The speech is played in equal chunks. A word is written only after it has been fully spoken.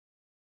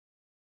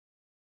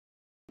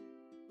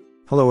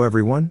Hello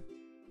everyone.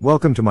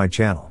 Welcome to my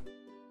channel.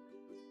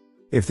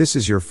 If this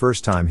is your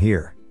first time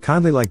here,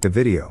 kindly like the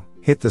video,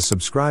 hit the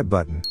subscribe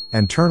button,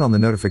 and turn on the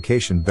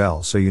notification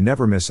bell so you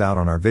never miss out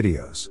on our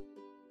videos.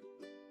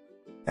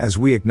 As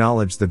we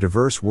acknowledge the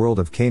diverse world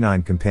of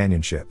canine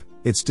companionship,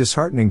 it's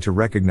disheartening to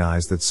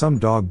recognize that some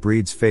dog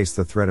breeds face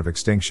the threat of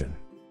extinction.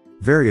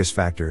 Various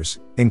factors,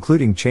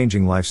 including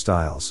changing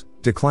lifestyles,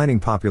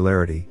 declining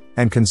popularity,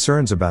 and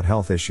concerns about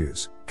health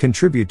issues,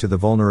 contribute to the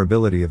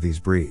vulnerability of these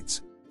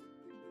breeds.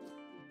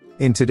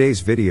 In today's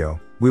video,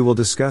 we will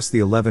discuss the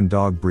 11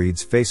 dog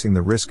breeds facing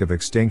the risk of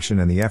extinction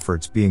and the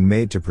efforts being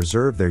made to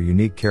preserve their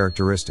unique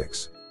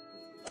characteristics.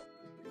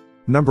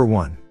 Number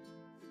 1.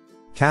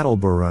 Cattle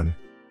Burun.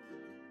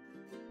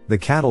 The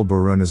cattle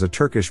burun is a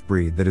Turkish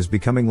breed that is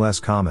becoming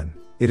less common.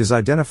 It is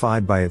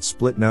identified by its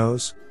split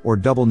nose, or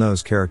double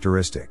nose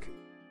characteristic.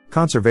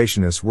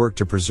 Conservationists work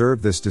to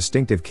preserve this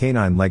distinctive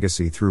canine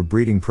legacy through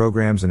breeding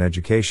programs and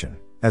education,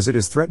 as it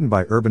is threatened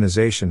by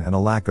urbanization and a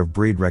lack of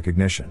breed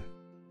recognition.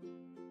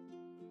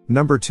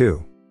 Number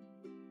 2.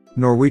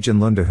 Norwegian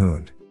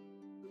Lundehund.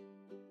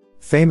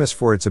 Famous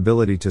for its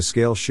ability to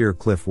scale sheer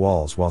cliff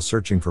walls while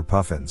searching for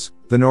puffins,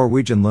 the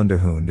Norwegian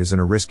Lundehund is in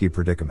a risky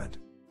predicament.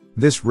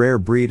 This rare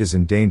breed is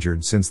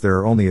endangered since there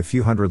are only a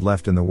few hundred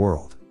left in the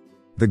world.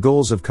 The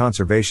goals of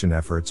conservation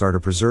efforts are to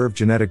preserve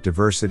genetic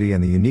diversity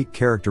and the unique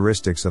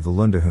characteristics of the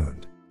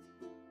Lundehund.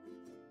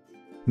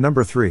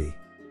 Number 3.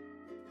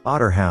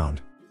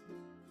 Otterhound.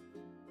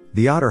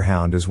 The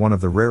Otterhound is one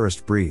of the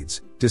rarest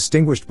breeds,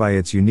 distinguished by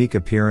its unique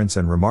appearance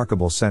and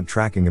remarkable scent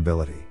tracking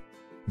ability.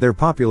 Their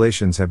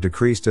populations have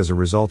decreased as a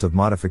result of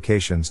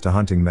modifications to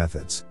hunting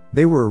methods.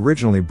 They were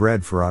originally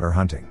bred for otter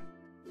hunting.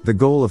 The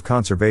goal of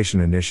conservation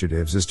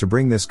initiatives is to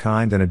bring this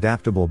kind and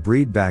adaptable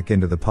breed back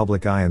into the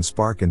public eye and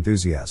spark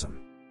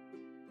enthusiasm.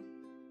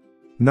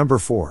 Number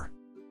 4.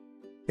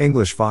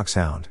 English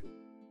Foxhound.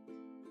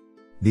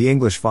 The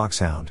English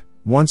Foxhound,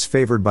 once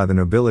favored by the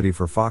nobility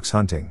for fox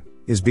hunting,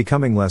 is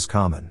becoming less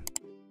common.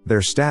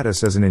 Their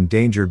status as an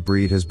endangered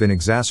breed has been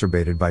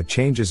exacerbated by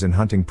changes in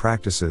hunting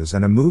practices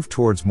and a move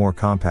towards more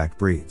compact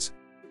breeds.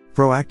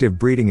 Proactive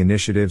breeding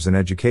initiatives and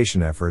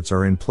education efforts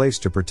are in place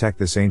to protect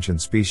this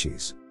ancient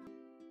species.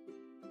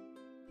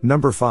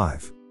 Number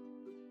 5.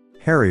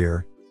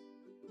 Harrier.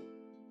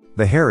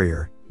 The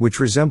Harrier, which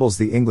resembles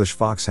the English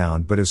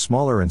Foxhound but is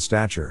smaller in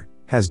stature,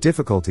 has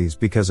difficulties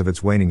because of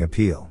its waning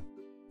appeal.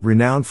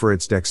 Renowned for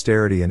its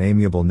dexterity and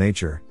amiable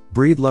nature,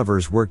 breed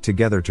lovers work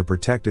together to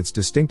protect its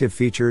distinctive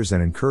features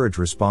and encourage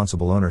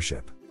responsible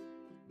ownership.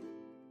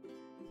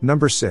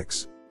 Number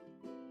 6.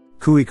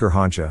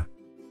 Kooikerhondje.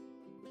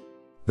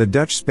 The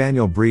Dutch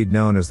Spaniel breed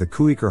known as the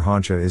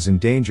Kooikerhondje is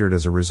endangered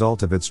as a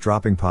result of its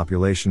dropping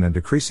population and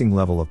decreasing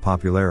level of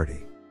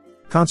popularity.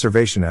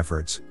 Conservation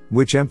efforts,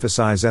 which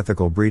emphasize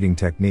ethical breeding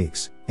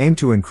techniques, aim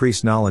to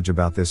increase knowledge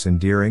about this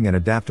endearing and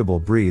adaptable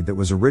breed that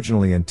was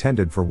originally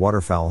intended for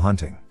waterfowl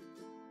hunting.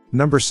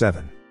 Number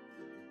 7.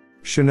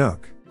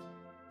 Chinook.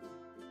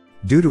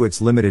 Due to its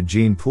limited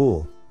gene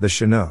pool, the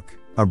Chinook,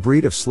 a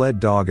breed of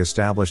sled dog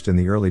established in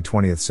the early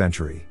 20th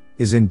century,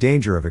 is in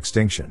danger of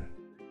extinction.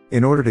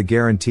 In order to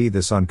guarantee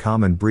this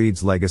uncommon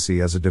breed's legacy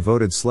as a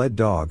devoted sled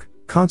dog,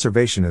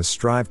 conservationists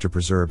strive to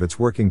preserve its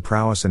working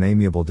prowess and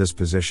amiable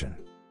disposition.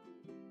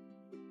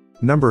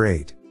 Number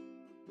 8.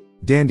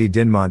 Dandy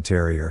Dinmont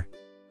Terrier.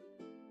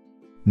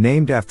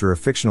 Named after a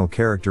fictional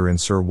character in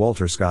Sir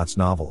Walter Scott's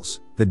novels,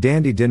 the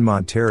Dandy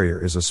Dinmont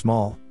Terrier is a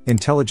small,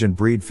 intelligent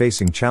breed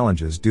facing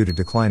challenges due to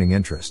declining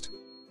interest.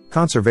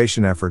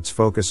 Conservation efforts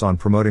focus on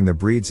promoting the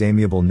breed's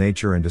amiable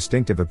nature and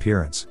distinctive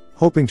appearance,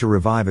 hoping to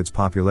revive its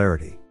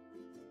popularity.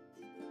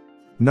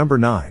 Number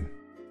 9.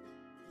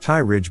 Thai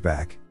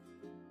Ridgeback.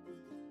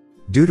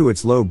 Due to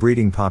its low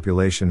breeding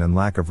population and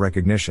lack of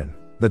recognition,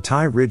 the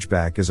Thai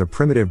Ridgeback is a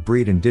primitive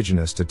breed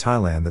indigenous to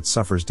Thailand that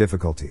suffers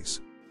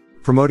difficulties.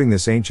 Promoting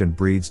this ancient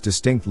breed's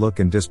distinct look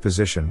and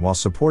disposition while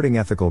supporting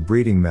ethical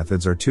breeding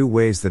methods are two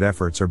ways that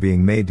efforts are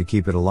being made to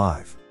keep it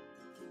alive.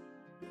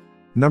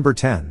 Number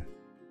 10.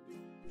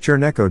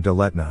 Cernecco de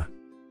Letna.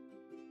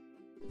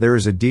 There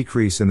is a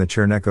decrease in the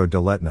Cernecco de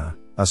Letna,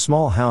 a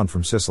small hound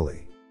from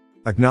Sicily.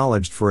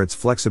 Acknowledged for its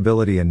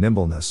flexibility and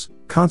nimbleness,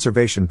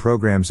 conservation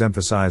programs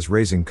emphasize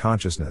raising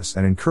consciousness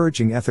and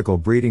encouraging ethical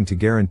breeding to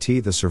guarantee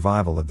the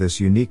survival of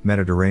this unique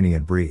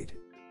Mediterranean breed.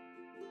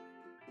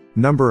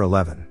 Number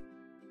 11.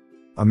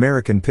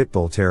 American Pit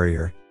Bull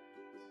Terrier.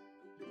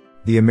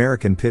 The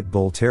American Pit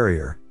Bull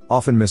Terrier,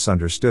 often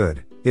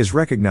misunderstood, is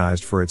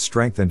recognized for its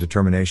strength and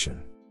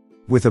determination.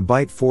 With a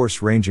bite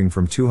force ranging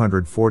from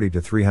 240 to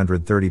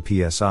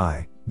 330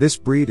 psi, this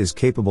breed is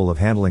capable of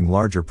handling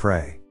larger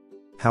prey.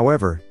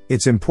 However,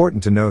 it's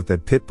important to note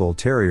that Pit Bull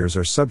Terriers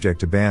are subject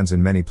to bans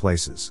in many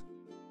places.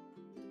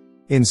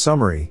 In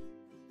summary,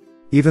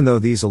 even though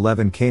these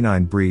 11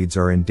 canine breeds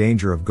are in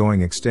danger of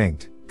going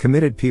extinct,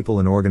 committed people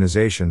and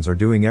organizations are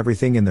doing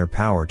everything in their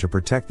power to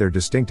protect their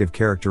distinctive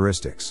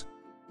characteristics.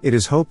 It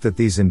is hoped that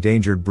these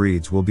endangered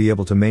breeds will be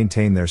able to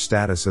maintain their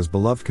status as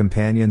beloved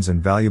companions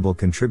and valuable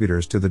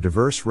contributors to the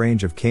diverse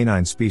range of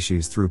canine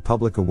species through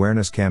public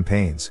awareness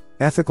campaigns,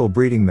 ethical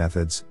breeding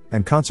methods,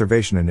 and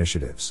conservation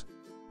initiatives.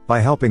 By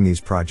helping these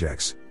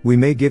projects, we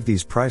may give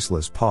these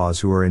priceless paws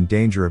who are in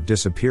danger of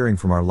disappearing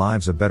from our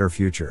lives a better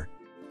future.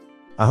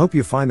 I hope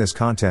you find this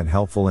content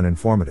helpful and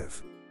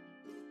informative.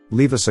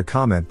 Leave us a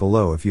comment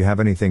below if you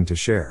have anything to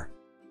share.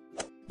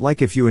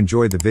 Like if you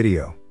enjoyed the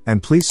video,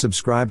 and please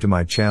subscribe to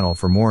my channel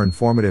for more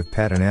informative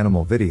pet and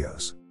animal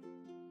videos.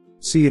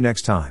 See you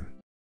next time.